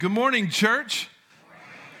Good morning, church.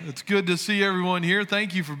 It's good to see everyone here.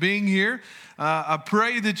 Thank you for being here. I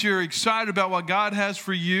pray that you're excited about what God has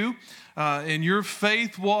for you in your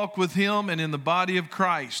faith walk with Him and in the body of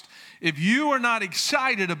Christ. If you are not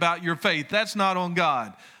excited about your faith, that's not on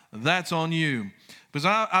God. That's on you. Because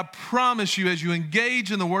I promise you, as you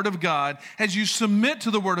engage in the Word of God, as you submit to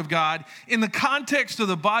the Word of God, in the context of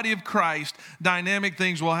the body of Christ, dynamic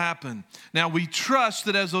things will happen. Now, we trust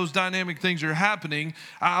that as those dynamic things are happening,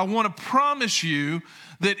 I want to promise you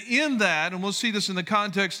that in that, and we'll see this in the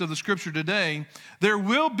context of the Scripture today, there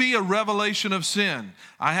will be a revelation of sin.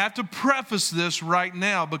 I have to preface this right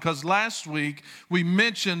now because last week we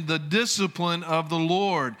mentioned the discipline of the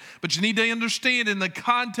Lord. But you need to understand in the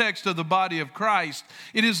context of the body of Christ,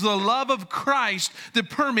 it is the love of Christ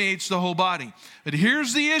that permeates the whole body. But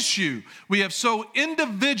here's the issue. We have so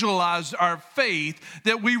individualized our faith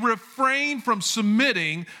that we refrain from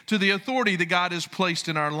submitting to the authority that God has placed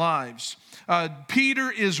in our lives.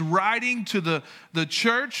 Peter is writing to the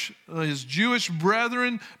church, his Jewish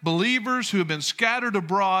brethren, believers who have been scattered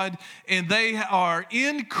abroad, and they are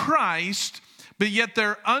in Christ, but yet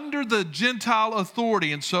they're under the Gentile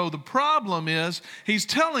authority. And so the problem is, he's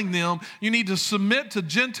telling them, you need to submit to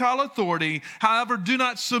Gentile authority. However, do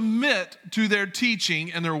not submit to their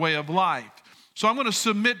teaching and their way of life. So I'm going to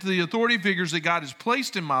submit to the authority figures that God has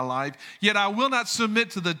placed in my life, yet I will not submit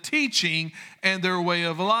to the teaching and their way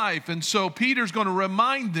of life. And so Peter's going to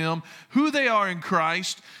remind them who they are in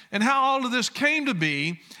Christ and how all of this came to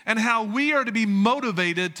be and how we are to be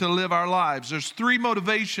motivated to live our lives. There's three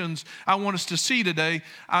motivations I want us to see today.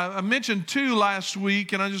 I mentioned two last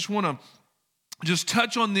week, and I just want to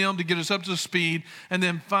touch on them to get us up to speed and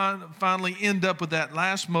then finally end up with that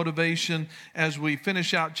last motivation as we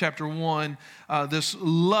finish out chapter 1, this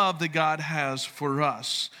love that God has for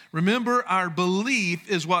us. Remember, our belief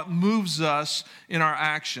is what moves us in our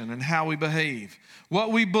action and how we behave.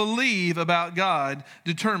 What we believe about God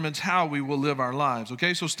determines how we will live our lives.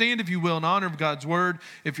 Okay, so stand, if you will, in honor of God's word,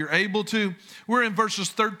 if you're able to. We're in verses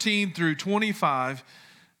 13 through 25.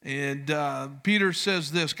 And Peter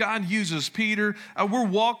says this. God uses Peter. We're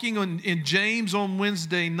walking in James on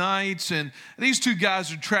Wednesday nights, and these two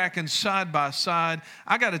guys are tracking side by side.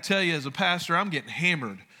 I got to tell you, as a pastor, I'm getting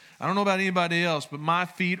hammered. I don't know about anybody else, but my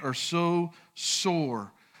feet are so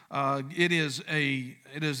sore. It is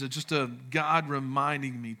just a God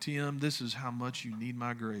reminding me, Tim, this is how much you need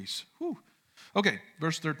my grace. Whew. Okay,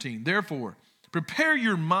 verse 13. Therefore, prepare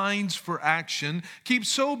your minds for action. Keep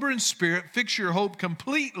sober in spirit. Fix your hope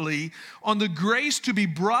completely on the grace to be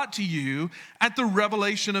brought to you at the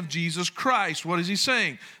revelation of Jesus Christ. What is he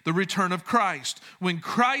saying? The return of Christ. When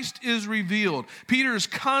Christ is revealed. Peter is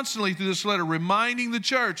constantly through this letter reminding the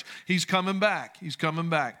church he's coming back. He's coming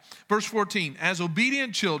back. Verse 14, as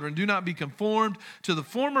obedient children, do not be conformed to the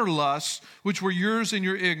former lusts which were yours in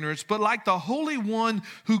your ignorance, but like the Holy One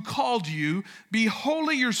who called you, be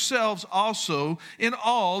holy yourselves also in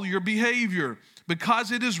all your behavior,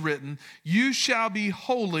 because it is written, you shall be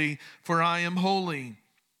holy, for I am holy.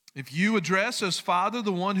 If you address as Father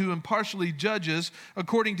the one who impartially judges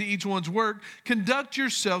according to each one's work, conduct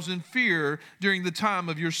yourselves in fear during the time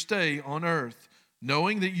of your stay on earth,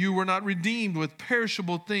 knowing that you were not redeemed with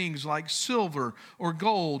perishable things like silver or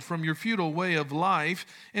gold from your futile way of life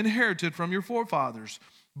inherited from your forefathers,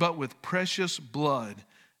 but with precious blood,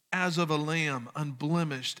 as of a lamb,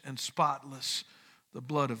 unblemished and spotless, the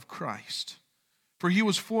blood of Christ. For he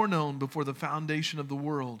was foreknown before the foundation of the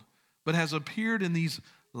world, but has appeared in these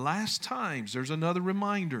last times. There's another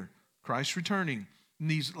reminder, Christ returning. In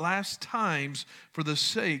these last times for the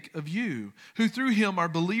sake of you, who through him are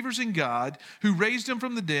believers in God, who raised him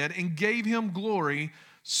from the dead and gave him glory,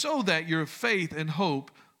 so that your faith and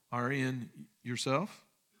hope are in yourself?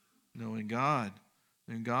 No, in God.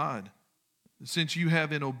 In God. Since you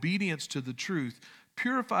have, in obedience to the truth,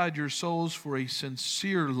 purified your souls for a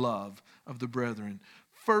sincere love of the brethren,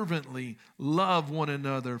 fervently love one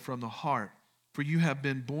another from the heart. For you have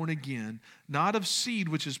been born again, not of seed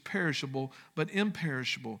which is perishable, but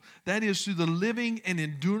imperishable. That is, through the living and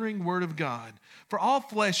enduring word of God. For all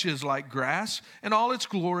flesh is like grass, and all its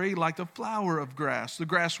glory like the flower of grass. The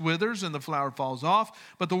grass withers and the flower falls off,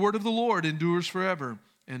 but the word of the Lord endures forever.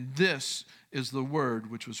 And this is the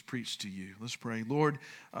word which was preached to you. Let's pray. Lord,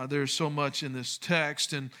 there's so much in this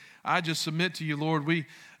text, and I just submit to you, Lord, we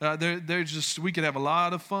could have a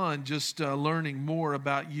lot of fun just learning more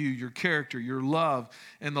about you, your character, your love,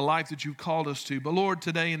 and the life that you've called us to. But Lord,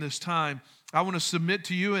 today in this time, I want to submit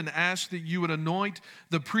to you and ask that you would anoint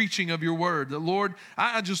the preaching of your word. That, Lord,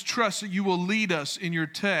 I just trust that you will lead us in your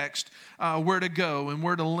text where to go and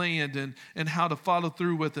where to land and how to follow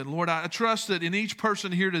through with it. Lord, I trust that in each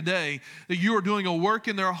person here today that you are doing a work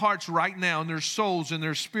in their hearts right now, in their souls, in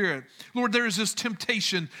their spirit. Lord, there is this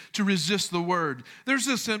temptation to resist the word. There's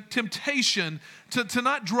this temptation to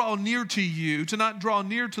not draw near to you, to not draw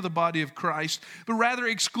near to the body of Christ, but rather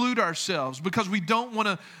exclude ourselves because we don't want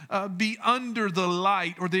to be under the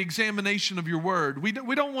light or the examination of your word. We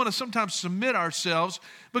don't want to sometimes submit ourselves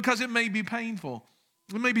because it may be painful.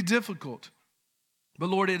 It may be difficult. But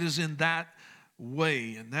Lord, it is in that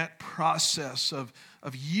way, in that process of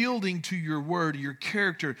yielding to your word, your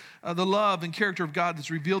character, the love and character of God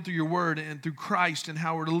that's revealed through your word and through Christ and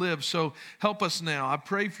how we're to live. So help us now. I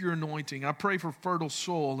pray for your anointing. I pray for fertile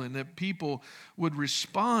soul and that people would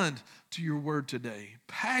respond to your word today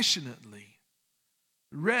passionately,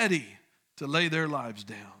 ready to lay their lives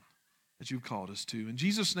down as you've called us to. In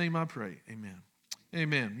Jesus' name I pray, amen.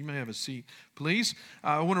 Amen. You may have a seat, please.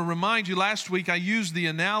 I want to remind you, last week I used the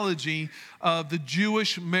analogy of the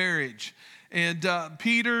Jewish marriage. And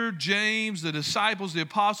Peter, James, the disciples, the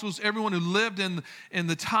apostles, everyone who lived in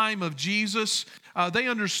the time of Jesus, they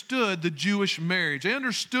understood the Jewish marriage. They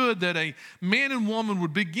understood that a man and woman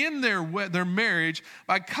would begin their marriage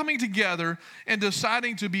by coming together and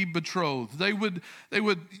deciding to be betrothed. It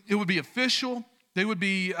would be official. They would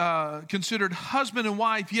be considered husband and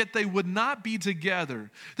wife, yet they would not be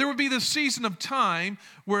together. There would be this season of time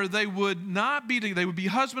where they would not be together. They would be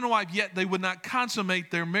husband and wife, yet they would not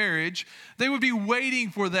consummate their marriage. They would be waiting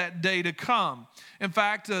for that day to come. In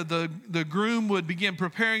fact, the groom would begin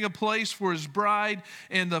preparing a place for his bride,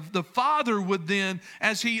 and the father would then,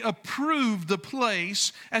 as he approved the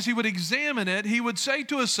place, as he would examine it, he would say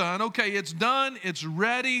to his son, okay, it's done, it's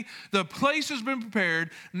ready, the place has been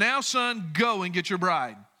prepared, now son, go and get your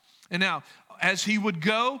bride. And now, as he would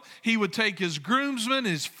go, he would take his groomsmen,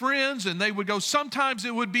 his friends, and they would go. Sometimes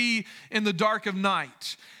it would be in the dark of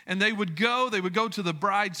night. And they would go to the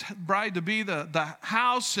bride-to-be, the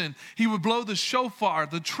house, and he would blow the shofar,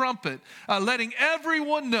 the trumpet, letting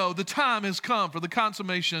everyone know the time has come for the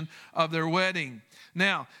consummation of their wedding.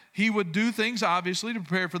 Now, he would do things, obviously, to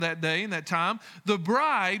prepare for that day and that time. The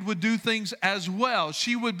bride would do things as well.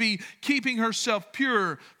 She would be keeping herself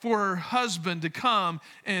pure for her husband to come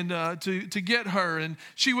and to get her. And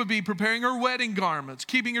she would be preparing her wedding garments,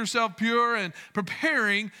 keeping herself pure and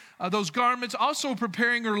preparing those garments, also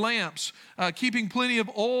preparing her lamps, keeping plenty of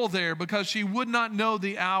oil there because she would not know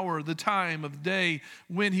the hour, the time of day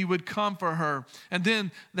when he would come for her. And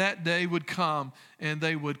then that day would come and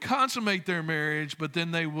they would consummate their marriage, but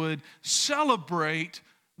then they would celebrate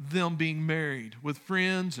them being married with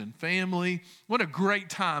friends and family. What a great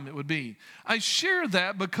time it would be. I share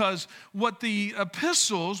that because what the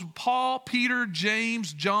epistles, Paul, Peter,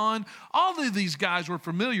 James, John, all of these guys were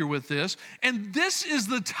familiar with this. And this is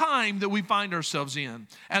the time that we find ourselves in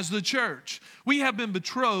as the church. We have been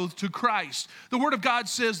betrothed to Christ. The Word of God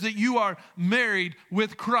says that you are married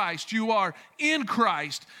with Christ. You are in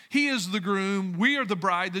Christ. He is the groom. We are the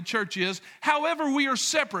bride. The church is. However, we are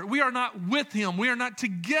separate. We are not with Him. We are not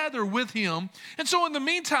together with Him. And so in the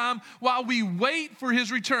meantime, while we wait for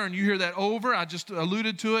His return, you hear that over. I just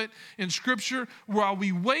alluded to it in Scripture. While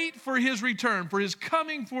we wait for His return, for His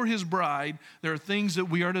coming for His bride, there are things that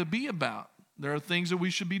we are to be about. There are things that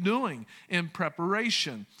we should be doing in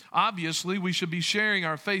preparation. Obviously, we should be sharing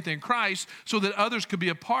our faith in Christ so that others could be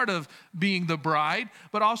a part of being the bride,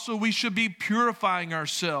 but also we should be purifying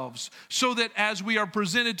ourselves so that as we are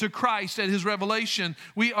presented to Christ at His revelation,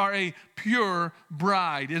 we are a pure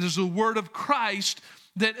bride. It is the word of Christ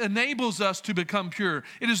that enables us to become pure.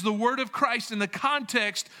 It is the word of Christ in the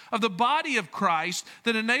context of the body of Christ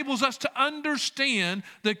that enables us to understand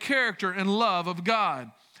the character and love of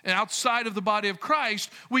God. And outside of the body of Christ,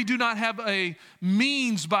 we do not have a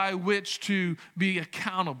means by which to be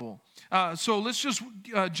accountable. So let's just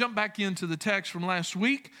jump back into the text from last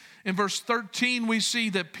week. In verse 13, we see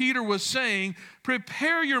that Peter was saying,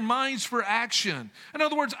 prepare your minds for action. In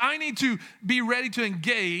other words, I need to be ready to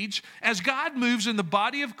engage. As God moves in the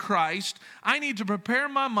body of Christ, I need to prepare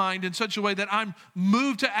my mind in such a way that I'm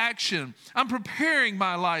moved to action. I'm preparing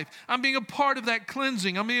my life. I'm being a part of that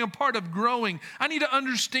cleansing. I'm being a part of growing. I need to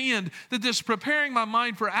understand that this preparing my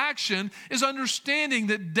mind for action is understanding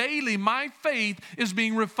that daily my faith is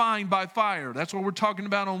being refined by fire. That's what we're talking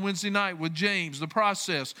about on Wednesday night with James, the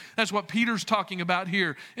process. That's what Peter's talking about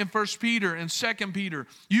here in 1 Peter and 2 2 Peter.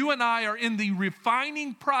 You and I are in the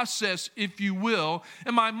refining process, if you will,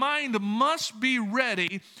 and my mind must be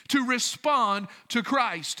ready to respond to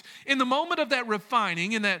Christ. In the moment of that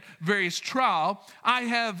refining, in that various trial, I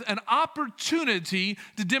have an opportunity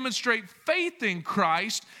to demonstrate faith in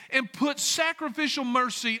Christ and put sacrificial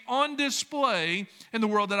mercy on display in the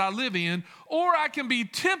world that I live in, or I can be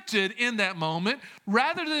tempted in that moment,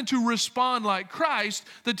 rather than to respond like Christ.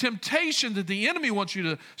 The temptation that the enemy wants you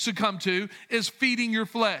to succumb to is feeding your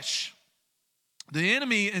flesh. The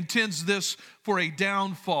enemy intends this for a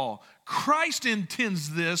downfall. Christ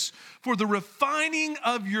intends this for the refining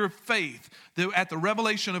of your faith. That at the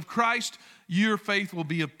revelation of Christ, your faith will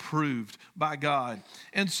be approved by God.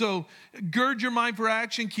 And so gird your mind for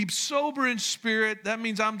action, keep sober in spirit. That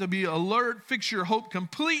means I'm to be alert, fix your hope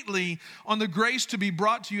completely on the grace to be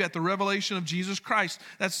brought to you at the revelation of Jesus Christ.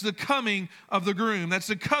 That's the coming of the groom. That's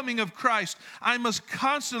the coming of Christ. I must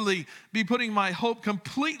constantly be putting my hope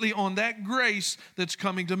completely on that grace that's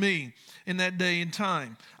coming to me in that day and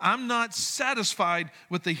time. I'm not satisfied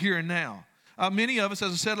with the here and now. Many of us,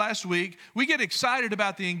 as I said last week, we get excited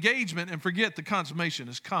about the engagement and forget the consummation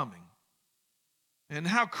is coming. And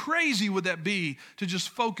how crazy would that be to just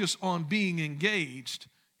focus on being engaged?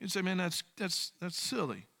 You'd say, man, that's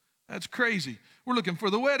silly. That's crazy. We're looking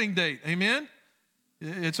for the wedding date. Amen?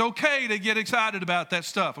 It's okay to get excited about that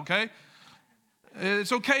stuff, okay?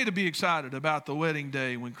 It's okay to be excited about the wedding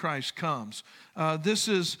day when Christ comes. This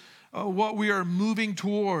is what we are moving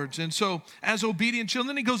towards. And so as obedient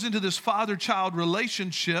children, he goes into this father-child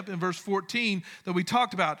relationship in verse 14 that we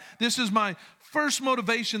talked about. This is my first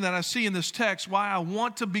motivation that I see in this text, why I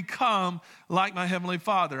want to become like my Heavenly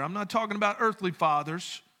Father. I'm not talking about earthly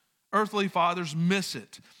fathers. Earthly fathers miss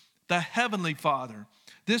it. The Heavenly Father.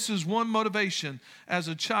 This is one motivation as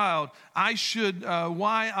a child.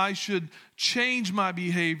 Why I should change my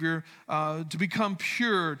behavior to become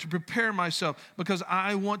pure, to prepare myself, because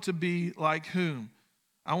I want to be like whom?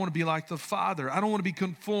 I want to be like the Father. I don't want to be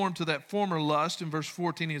conformed to that former lust in verse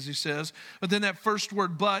 14, as he says. But then that first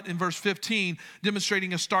word, but, in verse 15,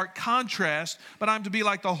 demonstrating a stark contrast. But I'm to be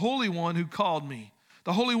like the Holy One who called me.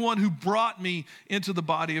 The Holy One who brought me into the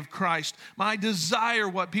body of Christ. My desire,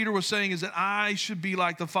 what Peter was saying, is that I should be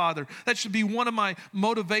like the Father. That should be one of my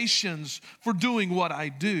motivations for doing what I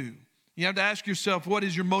do. You have to ask yourself, what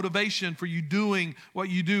is your motivation for you doing what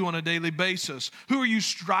you do on a daily basis? Who are you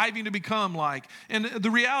striving to become like? And the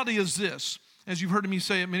reality is this, as you've heard me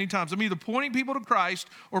say it many times, I'm either pointing people to Christ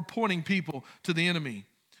or pointing people to the enemy.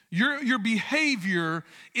 Your behavior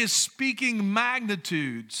is speaking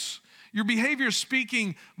magnitudes. Your behavior is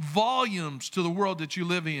speaking volumes to the world that you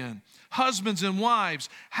live in. Husbands and wives,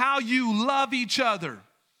 how you love each other,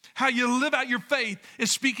 how you live out your faith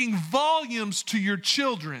is speaking volumes to your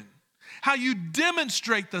children. How you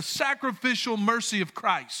demonstrate the sacrificial mercy of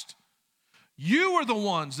Christ. You are the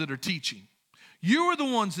ones that are teaching. You are the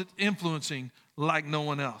ones that are influencing like no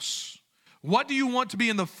one else. What do you want to be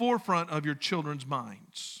in the forefront of your children's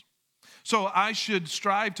minds? So I should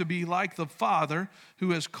strive to be like the Father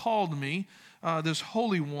who has called me, this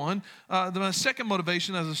Holy One. My second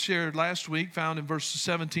motivation, as I shared last week, found in verses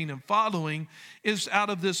 17 and following, is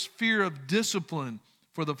out of this fear of discipline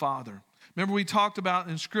for the Father. Remember, we talked about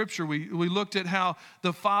in Scripture, we looked at how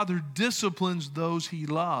the Father disciplines those he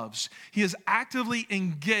loves. He is actively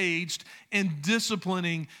engaged in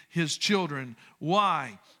disciplining his children.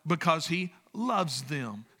 Why? Because he loves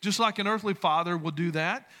them. Just like an earthly father will do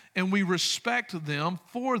that, and we respect them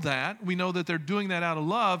for that. We know that they're doing that out of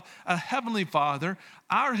love. A heavenly Father,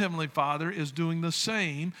 our Heavenly Father, is doing the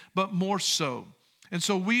same, but more so. And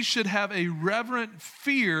so we should have a reverent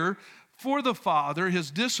fear for the Father,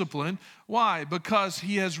 his discipline. Why? Because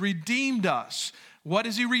he has redeemed us. What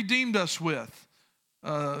has he redeemed us with?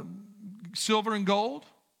 Silver and gold?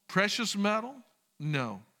 Precious metal?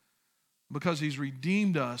 No. Because he's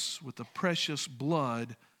redeemed us with the precious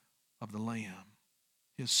blood of the Lamb,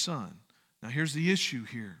 his Son. Now here's the issue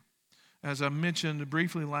here. As I mentioned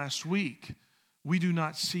briefly last week, we do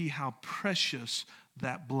not see how precious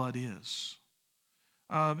that blood is.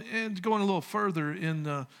 And going a little further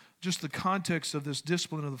in just the context of this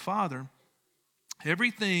discipline of the Father,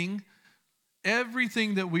 everything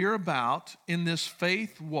that we are about in this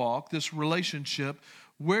faith walk, this relationship,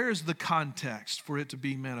 where is the context for it to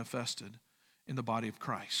be manifested? In the body of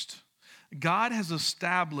Christ. God has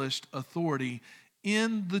established authority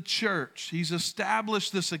in the church. He's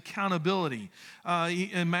established this accountability.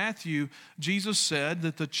 In Matthew, Jesus said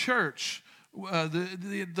that the church,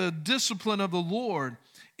 the discipline of the Lord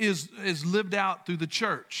is lived out through the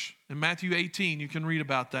church. In Matthew 18, you can read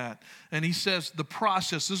about that. And he says the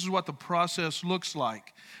process, this is what the process looks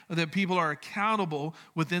like, that people are accountable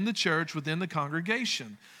within the church, within the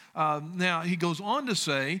congregation. Now, he goes on to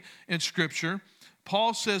say in Scripture,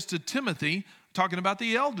 Paul says to Timothy, talking about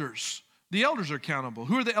the elders are accountable.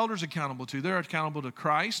 Who are the elders accountable to? They're accountable to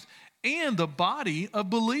Christ and the body of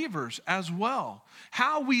believers as well.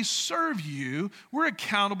 How we serve you, we're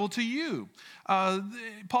accountable to you.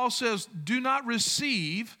 Paul says, do not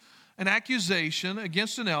receive an accusation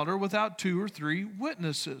against an elder without 2 or 3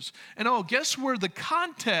 witnesses. And guess where the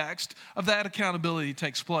context of that accountability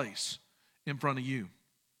takes place? In front of you.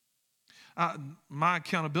 My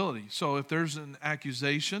accountability. So if there's an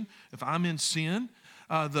accusation, if I'm in sin,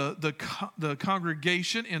 the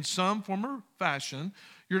congregation in some form or fashion,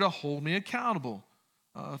 you're to hold me accountable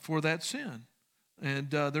for that sin. And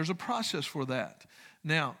there's a process for that.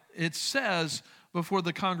 Now, it says before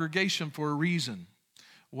the congregation for a reason.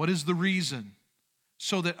 What is the reason?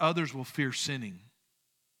 So that others will fear sinning.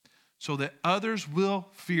 So that others will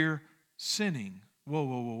fear sinning.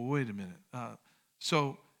 Whoa, wait a minute.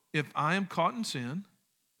 So if I am caught in sin,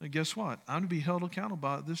 then guess what? I'm to be held accountable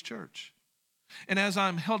by this church. And as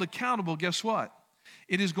I'm held accountable, guess what?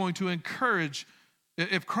 It is going to encourage,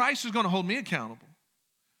 if Christ is going to hold me accountable,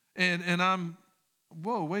 and I'm,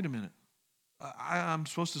 wait a minute. I'm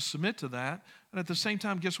supposed to submit to that. And at the same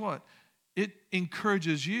time, guess what? It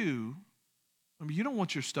encourages you. I mean, you don't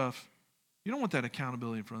want your stuff, you don't want that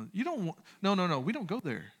accountability in front of you. You don't want, no, we don't go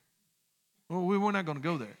there. Well, we're not going to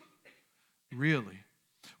go there. Really?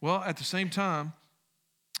 Well, at the same time,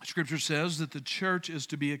 Scripture says that the church is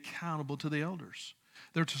to be accountable to the elders.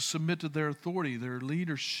 They're to submit to their authority, their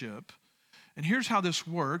leadership. And here's how this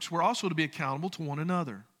works. We're also to be accountable to one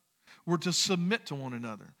another. We're to submit to one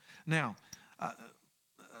another. Now,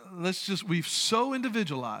 we've so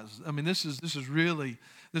individualized. I mean, this is where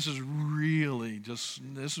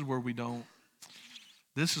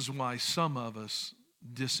this is why some of us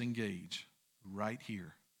disengage right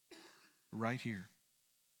here.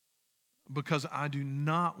 Because I do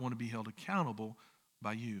not want to be held accountable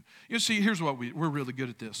by you. You see, here's what we're really good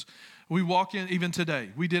at this. We walk in, even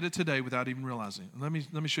today. We did it today without even realizing it. Let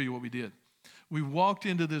me show you what we did. We walked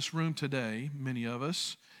into this room today, many of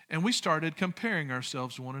us, and we started comparing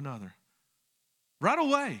ourselves to one another. Right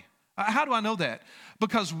away. How do I know that?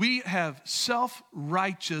 Because we have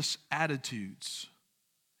self-righteous attitudes.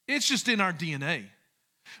 It's just in our DNA.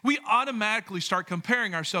 We automatically start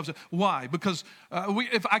comparing ourselves. Why? Because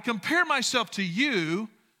if I compare myself to you,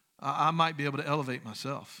 I might be able to elevate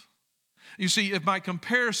myself. You see, if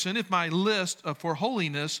my list for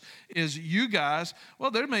holiness is you guys, well,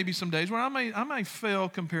 there may be some days where I may fail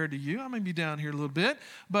compared to you. I may be down here a little bit,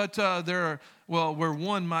 but where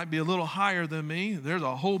one might be a little higher than me, there's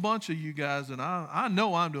a whole bunch of you guys that I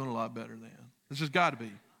know I'm doing a lot better than. It's just got to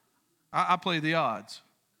be. I play the odds.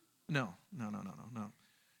 No.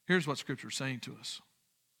 Here's what Scripture is saying to us.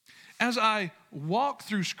 As I walk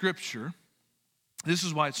through Scripture, this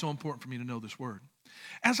is why it's so important for me to know this word.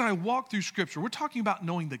 As I walk through Scripture, we're talking about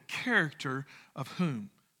knowing the character of whom?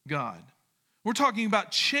 God. We're talking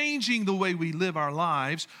about changing the way we live our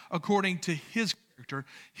lives according to His character,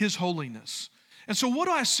 His holiness. And so what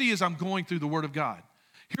do I see as I'm going through the Word of God?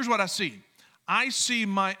 Here's what I see. I see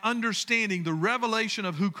my understanding, the revelation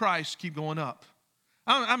of who Christ keep going up.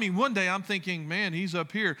 I mean, one day I'm thinking, man, He's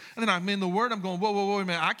up here. And then I'm in the Word, I'm going, whoa,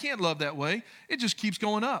 man, I can't love that way. It just keeps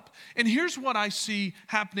going up. And here's what I see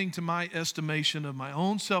happening to my estimation of my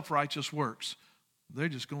own self-righteous works. They're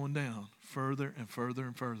just going down further and further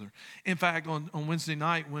and further. In fact, on Wednesday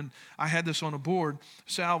night when I had this on a board,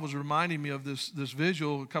 Sal was reminding me of this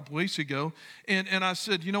visual a couple weeks ago. And I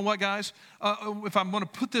said, you know what, guys? If I'm going to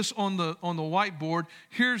put this on the whiteboard,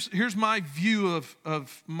 here's my view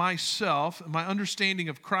of myself, my understanding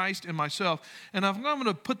of Christ and myself. And I'm going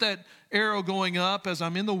to put that arrow going up as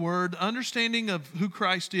I'm in the Word, understanding of who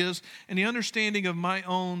Christ is, and the understanding of my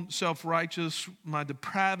own self-righteous, my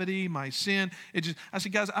depravity, my sin. I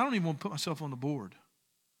said, guys, I don't even want to put myself on the board.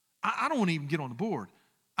 I don't want to even get on the board.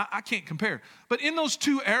 I can't compare. But in those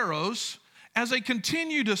two arrows, as they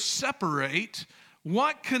continue to separate,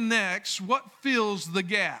 what connects, what fills the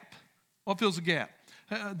gap? What fills the gap?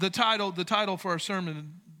 The title for our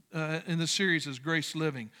sermon in this series is Grace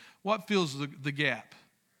Living. What fills the gap?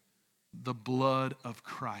 The blood of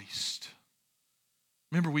Christ.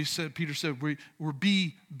 Remember, Peter said, we're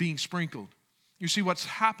being sprinkled. You see, what's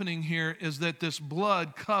happening here is that this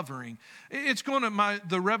blood covering,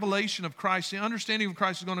 the revelation of Christ, the understanding of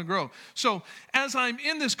Christ is going to grow. So as I'm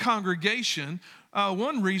in this congregation,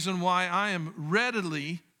 one reason why I am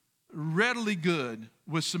readily good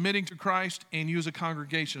with submitting to Christ and you as a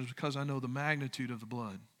congregation is because I know the magnitude of the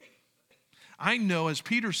blood. I know, as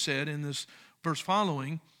Peter said in this verse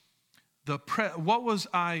following, what was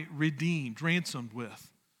I redeemed, ransomed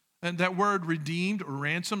with? And that word redeemed or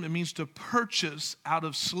ransomed, it means to purchase out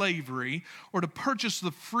of slavery or to purchase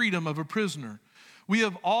the freedom of a prisoner. We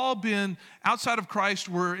have all been, outside of Christ,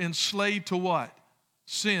 we're enslaved to what?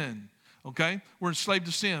 Sin. Okay? We're enslaved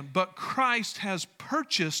to sin. But Christ has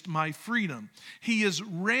purchased my freedom. He has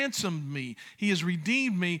ransomed me. He has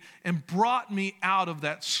redeemed me and brought me out of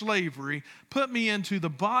that slavery, put me into the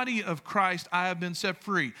body of Christ. I have been set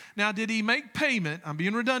free. Now, did he make payment? I'm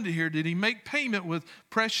being redundant here. Did he make payment with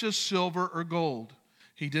precious silver or gold?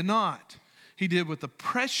 He did not. He did with the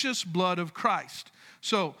precious blood of Christ.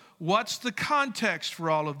 So, what's the context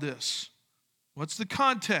for all of this? What's the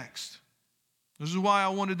context? This is why I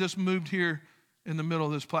wanted this moved here in the middle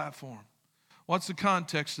of this platform. What's the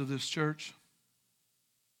context of this, church?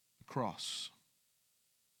 The cross.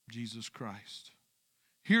 Jesus Christ.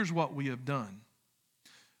 Here's what we have done.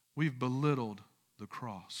 We've belittled the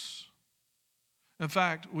cross. In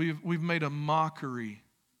fact, we've made a mockery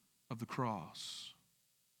of the cross.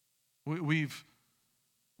 We've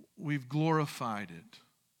glorified it,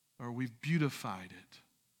 or we've beautified it.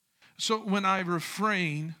 So when I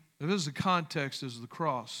refrain, this is the context, is the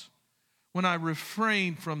cross. When I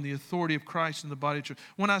refrain from the authority of Christ in the body of church,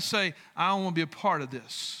 when I say, I don't want to be a part of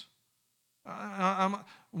this,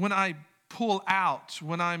 when I pull out,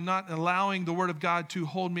 when I'm not allowing the Word of God to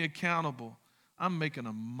hold me accountable, I'm making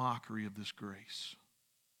a mockery of this grace.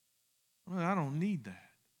 I don't need that.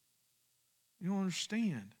 You don't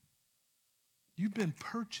understand. You've been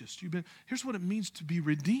purchased. Here's what it means to be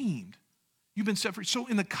redeemed. You've been set free. So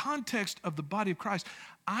in the context of the body of Christ,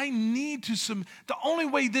 I need to submit. The only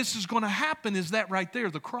way this is going to happen is that right there,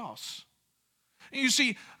 the cross. And you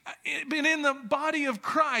see, in the body of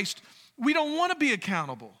Christ, we don't want to be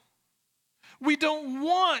accountable. We don't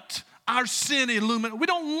want our sin illuminated. We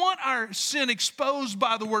don't want our sin exposed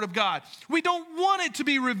by the Word of God. We don't want it to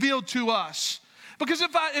be revealed to us. Because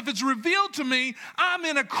if it's revealed to me, I'm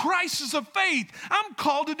in a crisis of faith. I'm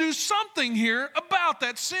called to do something here about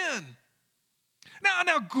that sin.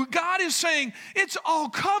 Now, God is saying it's all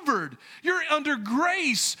covered. You're under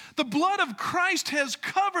grace. The blood of Christ has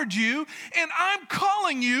covered you, and I'm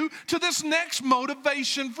calling you to this next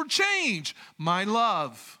motivation for change. My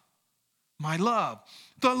love. My love.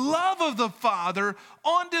 The love of the Father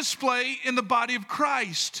on display in the body of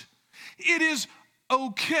Christ. It is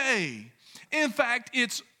okay. In fact,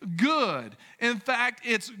 it's good. In fact,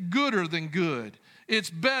 it's gooder than good.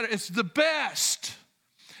 It's better. It's the best.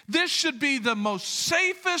 This should be the most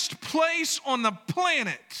safest place on the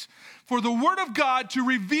planet for the Word of God to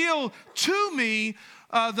reveal to me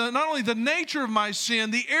not only the nature of my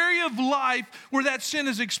sin, the area of life where that sin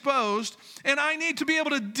is exposed, and I need to be able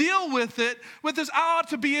to deal with it. With this, I ought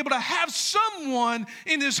to be able to have someone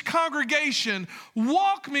in this congregation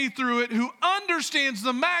walk me through it who understands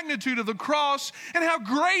the magnitude of the cross and how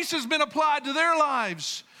grace has been applied to their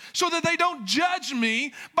lives, so that they don't judge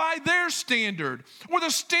me by their standard or the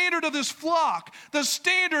standard of this flock. The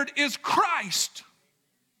standard is Christ.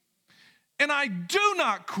 And I do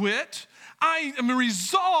not quit. I am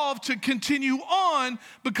resolved to continue on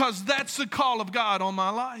because that's the call of God on my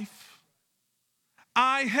life.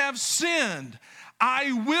 I have sinned.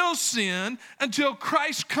 I will sin until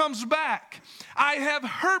Christ comes back. I have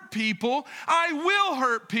hurt people. I will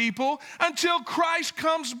hurt people until Christ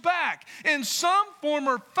comes back in some form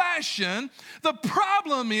or fashion. The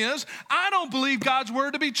problem is I don't believe God's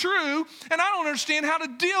word to be true, and I don't understand how to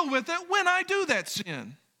deal with it when I do that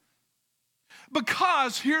sin.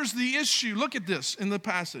 Because here's the issue. Look at this in the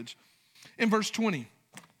passage in verse 20.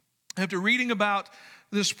 After reading about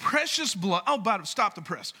this precious blood. Oh, but stop the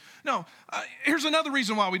press. No, here's another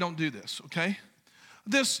reason why we don't do this, okay?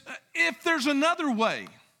 If there's another way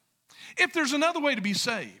to be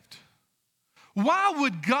saved, why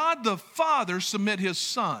would God the Father submit his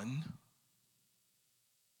Son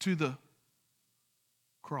to the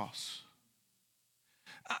cross?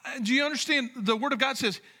 Do you understand? The Word of God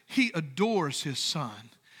says he adores his Son.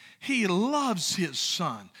 He loves his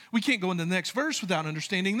Son. We can't go into the next verse without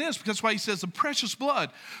understanding this, because that's why he says the precious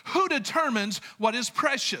blood. Who determines what is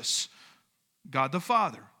precious? God the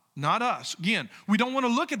Father, not us. Again, we don't want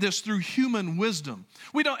to look at this through human wisdom.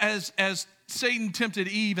 We don't, as Satan tempted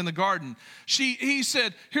Eve in the garden, he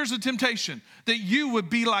said, here's the temptation, that you would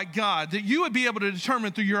be like God, that you would be able to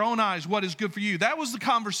determine through your own eyes what is good for you. That was the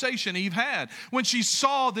conversation Eve had when she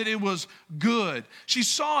saw that it was good. She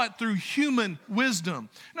saw it through human wisdom.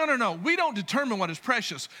 No. We don't determine what is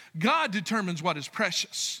precious. God determines what is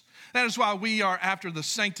precious. That is why we are after the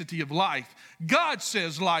sanctity of life. God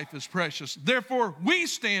says life is precious. Therefore, we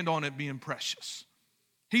stand on it being precious.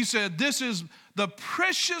 He said, this is the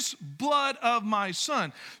precious blood of my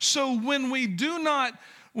son. So when we do not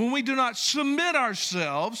submit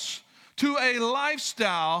ourselves to a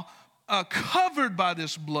lifestyle covered by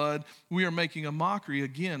this blood, we are making a mockery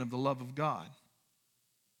again of the love of God.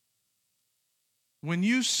 When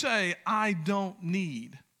you say, I don't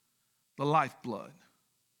need the lifeblood,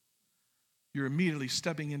 you're immediately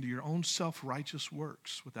stepping into your own self-righteous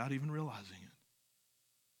works without even realizing it.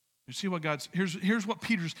 You see what here's what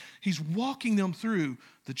he's walking them through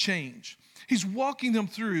the change. He's walking them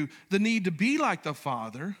through the need to be like the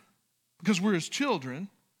Father because we're his children.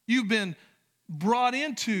 You've been brought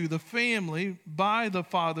into the family by the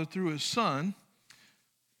Father through his Son.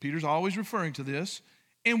 Peter's always referring to this.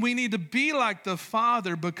 And we need to be like the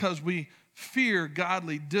Father because we fear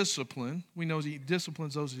godly discipline. We know he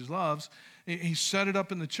disciplines those he loves. He set it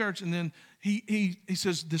up in the church, and then he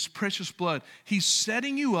says, this precious blood. He's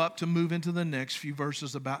setting you up to move into the next few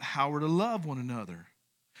verses about how we're to love one another.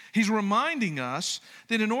 He's reminding us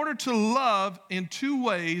that in order to love in two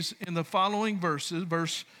ways in the following verses,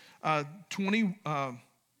 verse 20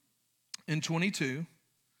 and 22,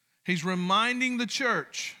 he's reminding the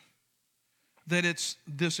church that it's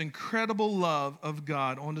this incredible love of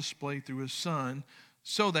God on display through his Son,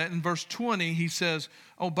 so that in verse 20 he says,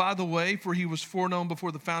 oh, by the way, for he was foreknown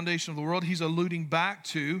before the foundation of the world. He's alluding back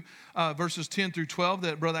to verses 10 through 12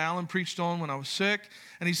 that Brother Allen preached on when I was sick.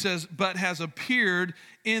 And he says, but has appeared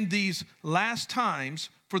in these last times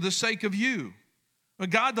for the sake of you.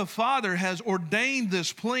 God the Father has ordained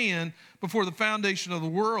this plan before the foundation of the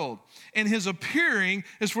world. And his appearing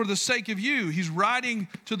is for the sake of you. He's writing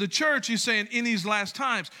to the church, he's saying, in these last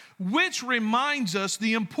times, which reminds us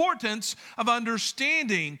the importance of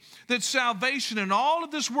understanding that salvation and all of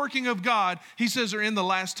this working of God, he says, are in the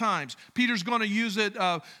last times. Peter's going to use it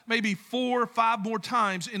maybe 4 or 5 more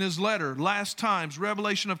times in his letter. Last times,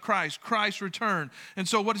 revelation of Christ, Christ's return. And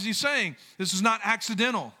so what is he saying? This is not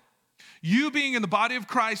accidental. You being in the body of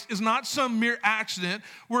Christ is not some mere accident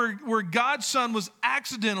where God's Son was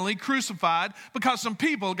accidentally crucified because some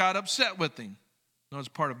people got upset with him. No, it's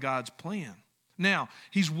part of God's plan. Now,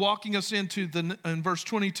 he's walking us into in verse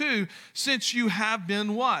 22, since you have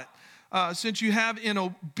been what? Since you have in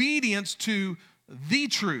obedience to the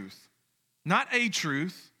truth, not a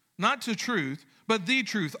truth, not to truth, but the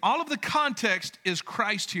truth. All of the context is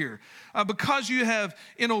Christ here. Because you have,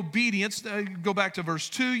 in obedience, go back to verse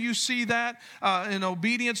 2, you see that. In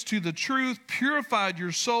obedience to the truth, purified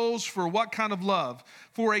your souls for what kind of love?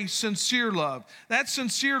 For a sincere love. That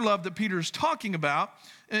sincere love that Peter is talking about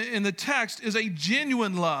in the text is a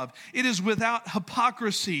genuine love. It is without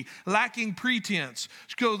hypocrisy, lacking pretense.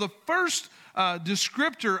 So the first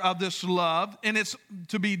descriptor of this love, and it's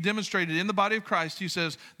to be demonstrated in the body of Christ, he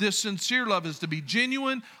says this sincere love is to be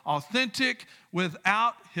genuine, authentic,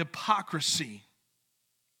 without hypocrisy.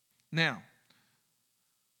 Now,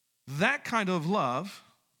 that kind of love,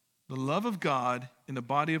 the love of God in the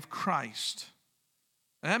body of Christ,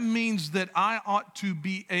 that means that I ought to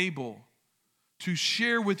be able to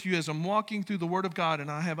share with you as I'm walking through the Word of God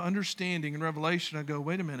and I have understanding and revelation. I go,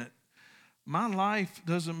 wait a minute. My life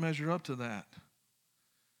doesn't measure up to that.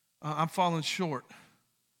 I'm falling short.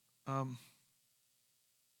 I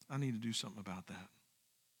need to do something about that.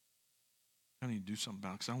 I need to do something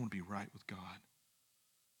about it because I want to be right with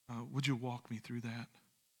God. Would you walk me through that?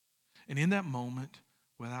 And in that moment,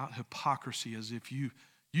 without hypocrisy, as if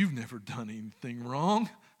you've never done anything wrong,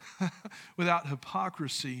 without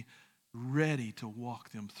hypocrisy, ready to walk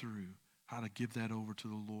them through how to give that over to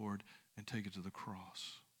the Lord and take it to the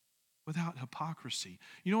cross. Without hypocrisy.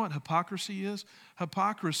 You know what hypocrisy is?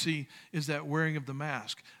 Hypocrisy is that wearing of the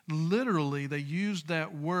mask. Literally, they used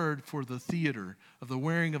that word for the theater of the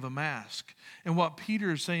wearing of a mask. And what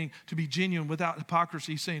Peter is saying, to be genuine without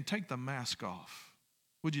hypocrisy, he's saying, take the mask off.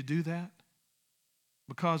 Would you do that?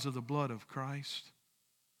 Because of the blood of Christ,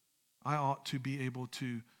 I ought to be able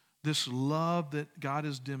to, this love that God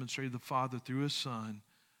has demonstrated, the Father through his Son,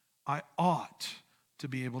 I ought to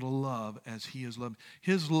be able to love as he has loved.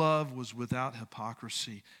 His love was without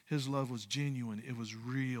hypocrisy. His love was genuine. It was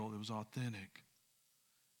real. It was authentic.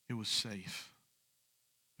 It was safe.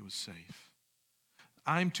 It was safe.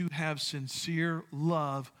 I'm to have sincere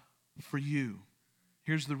love for you.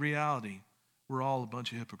 Here's the reality. We're all a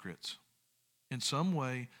bunch of hypocrites. In some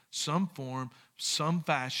way, some form, some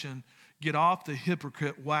fashion, get off the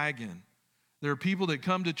hypocrite wagon. There are people that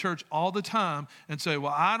come to church all the time and say,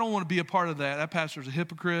 well, I don't want to be a part of that. That pastor's a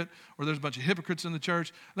hypocrite, or there's a bunch of hypocrites in the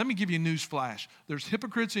church. Let me give you a news flash. There's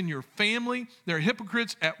hypocrites in your family. There are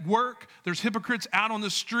hypocrites at work. There's hypocrites out on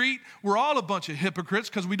the street. We're all a bunch of hypocrites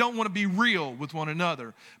because we don't want to be real with one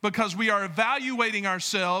another, because we are evaluating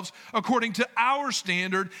ourselves according to our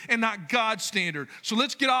standard and not God's standard. So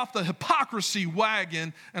let's get off the hypocrisy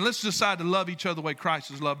wagon and let's decide to love each other the way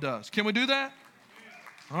Christ has loved us. Can we do that?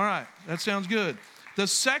 All right, that sounds good. The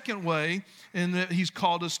second way that he's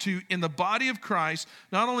called us to in the body of Christ,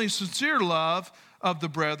 not only sincere love of the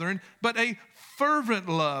brethren, but a fervent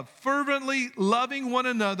love, fervently loving one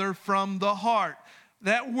another from the heart.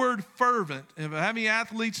 That word fervent, if I have any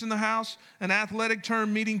athletes in the house, an athletic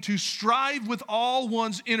term meaning to strive with all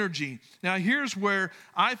one's energy. Now here's where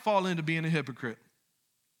I fall into being a hypocrite.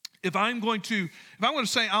 If I'm going to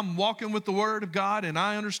say I'm walking with the Word of God and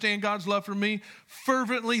I understand God's love for me,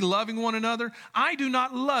 fervently loving one another, I do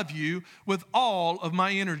not love you with all of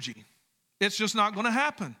my energy. It's just not going to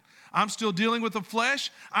happen. I'm still dealing with the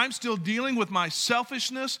flesh. I'm still dealing with my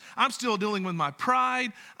selfishness. I'm still dealing with my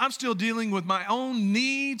pride. I'm still dealing with my own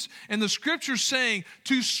needs. And the Scripture's saying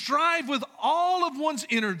to strive with all of one's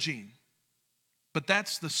energy. But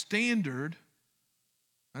that's the standard.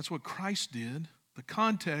 That's what Christ did. The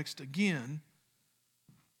context, again,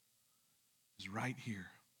 is right here.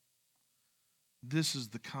 This is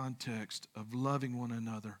the context of loving one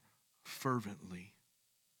another fervently.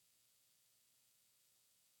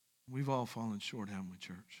 We've all fallen short, haven't we,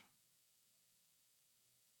 church?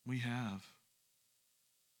 We have.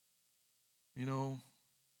 You know,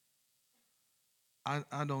 I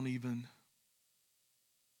don't even,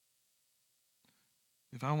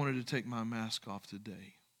 if I wanted to take my mask off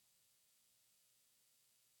today,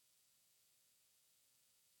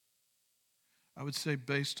 I would say,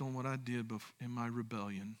 based on what I did in my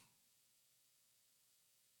rebellion,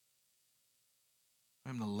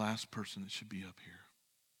 I'm the last person that should be up here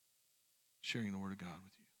sharing the Word of God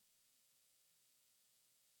with you.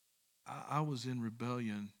 I was in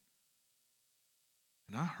rebellion,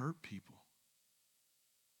 and I hurt people.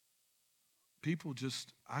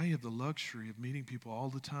 I have the luxury of meeting people all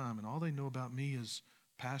the time, and all they know about me is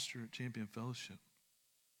pastor at Champion Fellowship.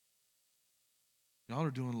 Y'all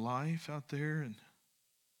are doing life out there, and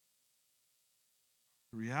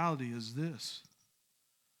the reality is this.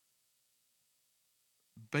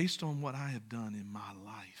 Based on what I have done in my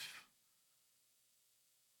life,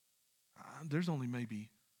 there's maybe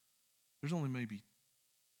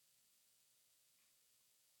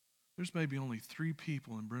only 3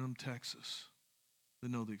 people in Brenham, Texas that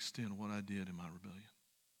know the extent of what I did in my rebellion.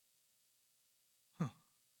 How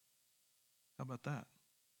about that?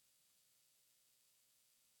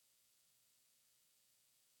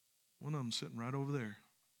 One of them sitting right over there,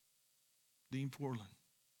 Dean Forland.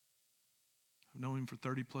 I've known him for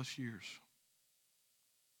 30 plus years.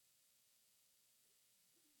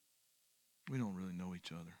 We don't really know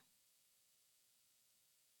each other.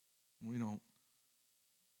 We don't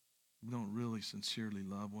really sincerely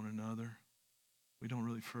love one another. We don't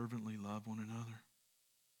really fervently love one another.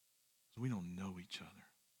 We don't know each other.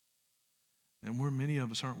 And many of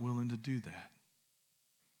us aren't willing to do that.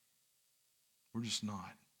 We're just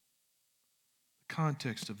not. The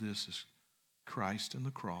context of this is Christ and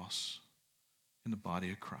the cross and the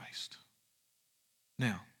body of Christ.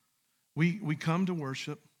 Now, we come to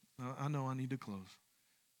worship. I know I need to close.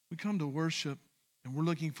 We come to worship and we're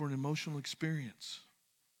looking for an emotional experience.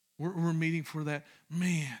 We're meeting for that,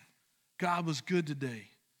 man, God was good today.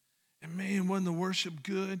 And man, wasn't the worship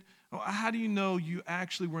good? How do you know you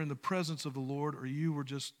actually were in the presence of the Lord, or you were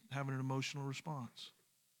just having an emotional response?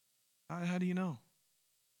 How do you know?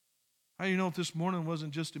 How do you know if this morning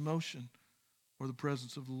wasn't just emotion or the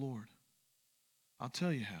presence of the Lord? I'll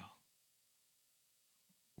tell you how.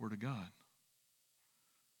 Word of God.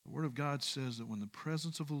 The Word of God says that when the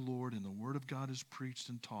presence of the Lord and the Word of God is preached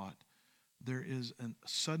and taught, there is a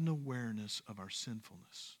sudden awareness of our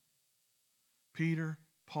sinfulness. Peter,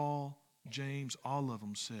 Paul, James, all of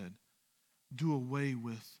them said, do away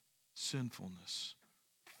with sinfulness,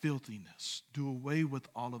 filthiness. Do away with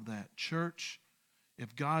all of that. Church,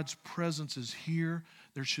 if God's presence is here,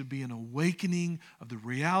 there should be an awakening of the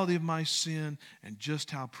reality of my sin and just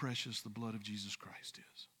how precious the blood of Jesus Christ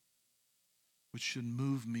is, which should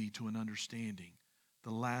move me to an understanding, the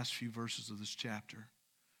last few verses of this chapter,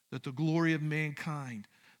 that the glory of mankind,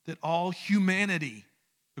 that all humanity,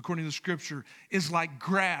 according to the Scripture, is like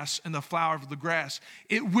grass, and the flower of the grass,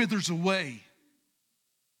 it withers away.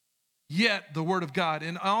 Yet the Word of God,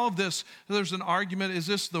 in all of this, there's an argument, is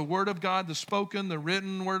this the Word of God, the spoken, the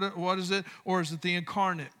written Word, what is it? Or is it the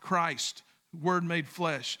incarnate, Christ, Word made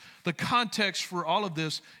flesh. The context for all of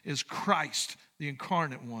this is Christ, the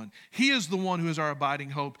incarnate one. He is the one who is our abiding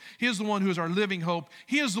hope. He is the one who is our living hope.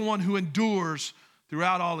 He is the one who endures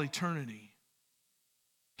throughout all eternity.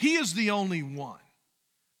 He is the only one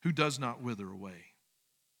who does not wither away,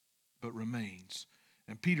 but remains.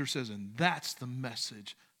 And Peter says, and that's the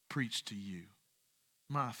message preached to you.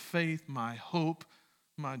 My faith, my hope,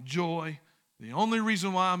 my joy, the only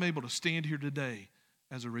reason why I'm able to stand here today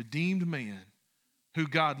as a redeemed man who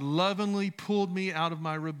God lovingly pulled me out of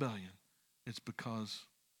my rebellion, it's because,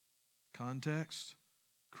 context,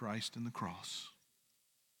 Christ and the cross.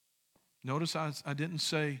 Notice I didn't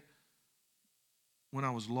say when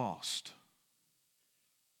I was lost.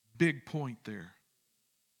 Big point there.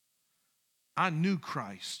 I knew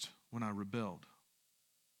Christ when I rebelled.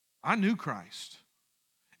 I knew Christ.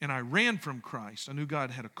 And I ran from Christ. I knew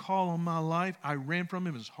God had a call on my life. I ran from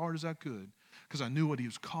him as hard as I could because I knew what he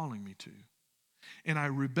was calling me to. And I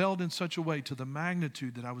rebelled in such a way to the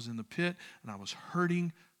magnitude that I was in the pit and I was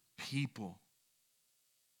hurting people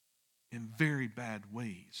in very bad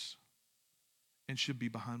ways and should be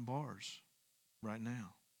behind bars right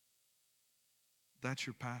now. That's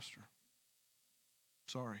your pastor.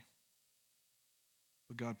 Sorry.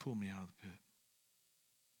 But God pulled me out of the pit.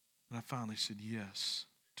 And I finally said yes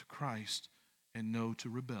to Christ and no to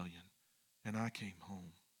rebellion. And I came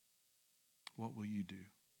home. What will you do?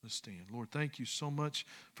 Let's stand. Lord, thank you so much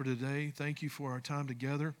for today. Thank you for our time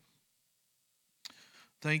together.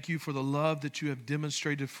 Thank you for the love that you have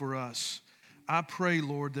demonstrated for us. I pray,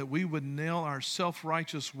 Lord, that we would nail our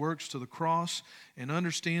self-righteous works to the cross and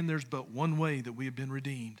understand there's but one way that we have been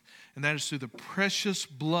redeemed, and that is through the precious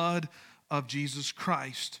blood of Jesus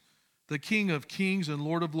Christ, the King of kings and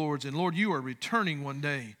Lord of lords. And Lord, you are returning one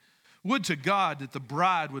day. Would to God that the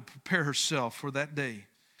bride would prepare herself for that day,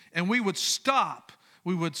 and we would stop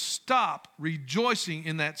rejoicing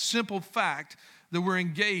in that simple fact that we're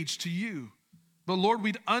engaged to you. But Lord,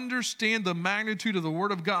 we'd understand the magnitude of the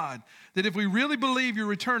Word of God, that if we really believe you're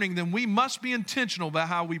returning, then we must be intentional about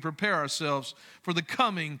how we prepare ourselves for the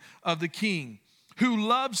coming of the King, who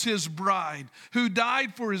loves his bride, who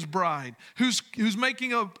died for his bride, who's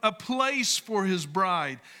making a place for his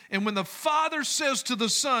bride. And when the Father says to the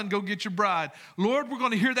Son, go get your bride, Lord, we're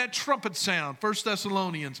going to hear that trumpet sound, 1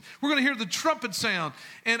 Thessalonians. We're going to hear the trumpet sound,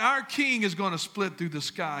 and our King is going to split through the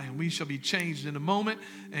sky, and we shall be changed in a moment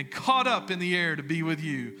and caught up in the air to be with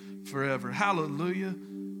you forever. Hallelujah.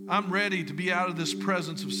 I'm ready to be out of this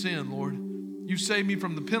presence of sin, Lord. You saved me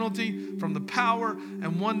from the penalty, from the power,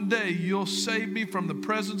 and one day you'll save me from the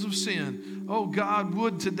presence of sin. Oh, God,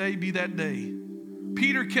 would today be that day.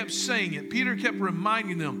 Peter kept saying it. Peter kept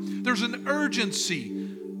reminding them. There's an urgency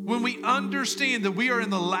when we understand that we are in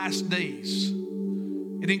the last days.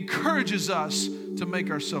 It encourages us to make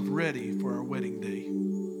ourselves ready for our wedding day,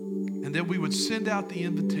 and that we would send out the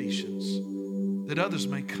invitations that others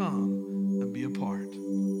may come and be a part.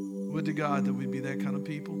 Would to God that we'd be that kind of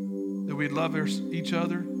people. That we'd love each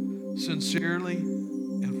other sincerely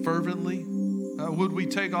and fervently. Would we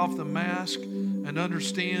take off the mask and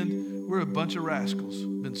understand we're a bunch of rascals,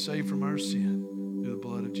 been saved from our sin through the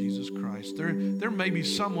blood of Jesus Christ. There may be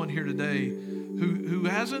someone here today who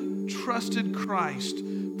hasn't trusted Christ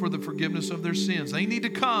for the forgiveness of their sins. They need to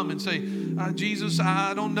come and say, Jesus,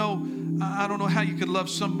 I don't know how you could love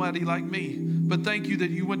somebody like me. But thank you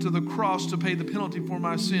that you went to the cross to pay the penalty for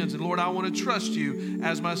my sins. And Lord, I want to trust you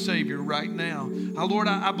as my Savior right now. Lord,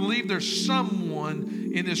 I believe there's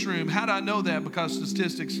someone in this room. How do I know that? Because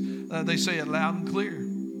statistics, they say it loud and clear.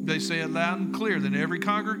 They say it loud and clear that in every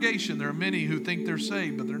congregation there are many who think they're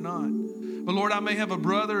saved, but they're not. But Lord, I may have a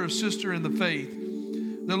brother or sister in the faith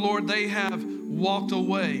that, Lord, they have walked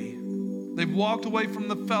away. They've walked away from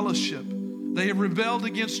the fellowship. They have rebelled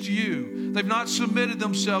against you. They've not submitted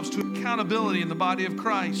themselves to accountability in the body of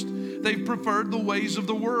Christ. They've preferred the ways of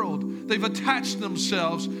the world. They've attached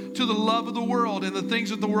themselves to the love of the world and the things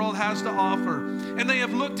that the world has to offer. And they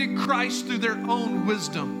have looked at Christ through their own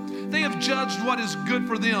wisdom. They have judged what is good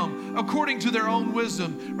for them according to their own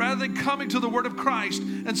wisdom, rather than coming to the Word of Christ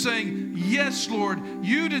and saying, yes, Lord,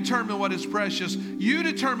 you determine what is precious. You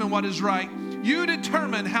determine what is right. You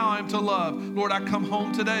determine how I'm to love. Lord, I come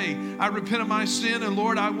home today. I repent of my sin, and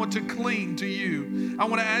Lord, I want to cling to you. I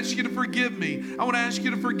want to ask you to forgive me. I want to ask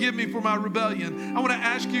you to forgive me for my rebellion. I want to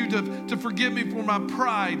ask you to forgive me for my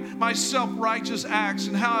pride, my self-righteous acts,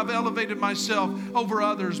 and how I've elevated myself over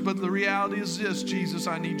others. But the reality is this, Jesus,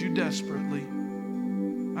 I need you desperately.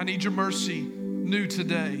 I need your mercy new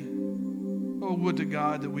today. Oh, would to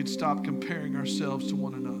God that we'd stop comparing ourselves to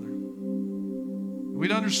one another.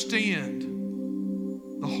 We'd understand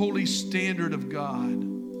the holy standard of God.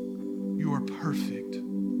 You are perfect.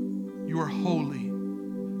 You are holy.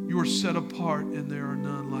 You are set apart, and there are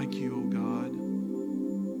none like you, O God.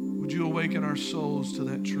 Would you awaken our souls to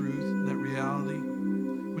that truth and that reality?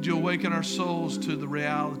 Would you awaken our souls to the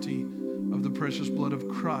reality of the precious blood of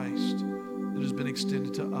Christ that has been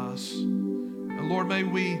extended to us? And Lord, may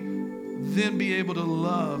we then be able to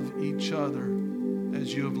love each other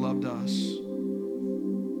as you have loved us.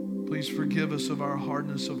 Please forgive us of our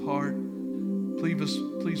hardness of heart.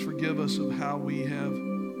 Please forgive us of how we have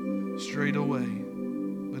strayed away,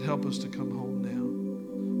 but help us to come home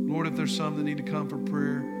now. Lord, if there's some that need to come for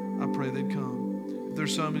prayer, I pray they'd come. If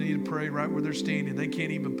there's some that need to pray right where they're standing, they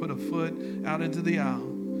can't even put a foot out into the aisle.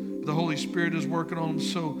 But the Holy Spirit is working on them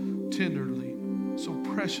so tenderly, so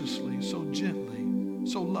preciously, so gently,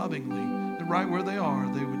 so lovingly, that right where they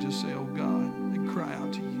are, they would just say, oh God, and cry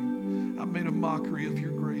out to you. I've made a mockery of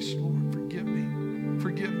your grace, Lord. Forgive me.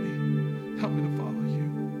 Forgive me. Help me to follow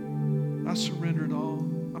you. I surrender it all.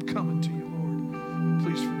 I'm coming to you, Lord.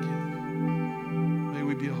 Please forgive. May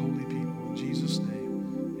we be a holy people. In Jesus'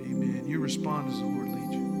 name, amen. You respond as the Lord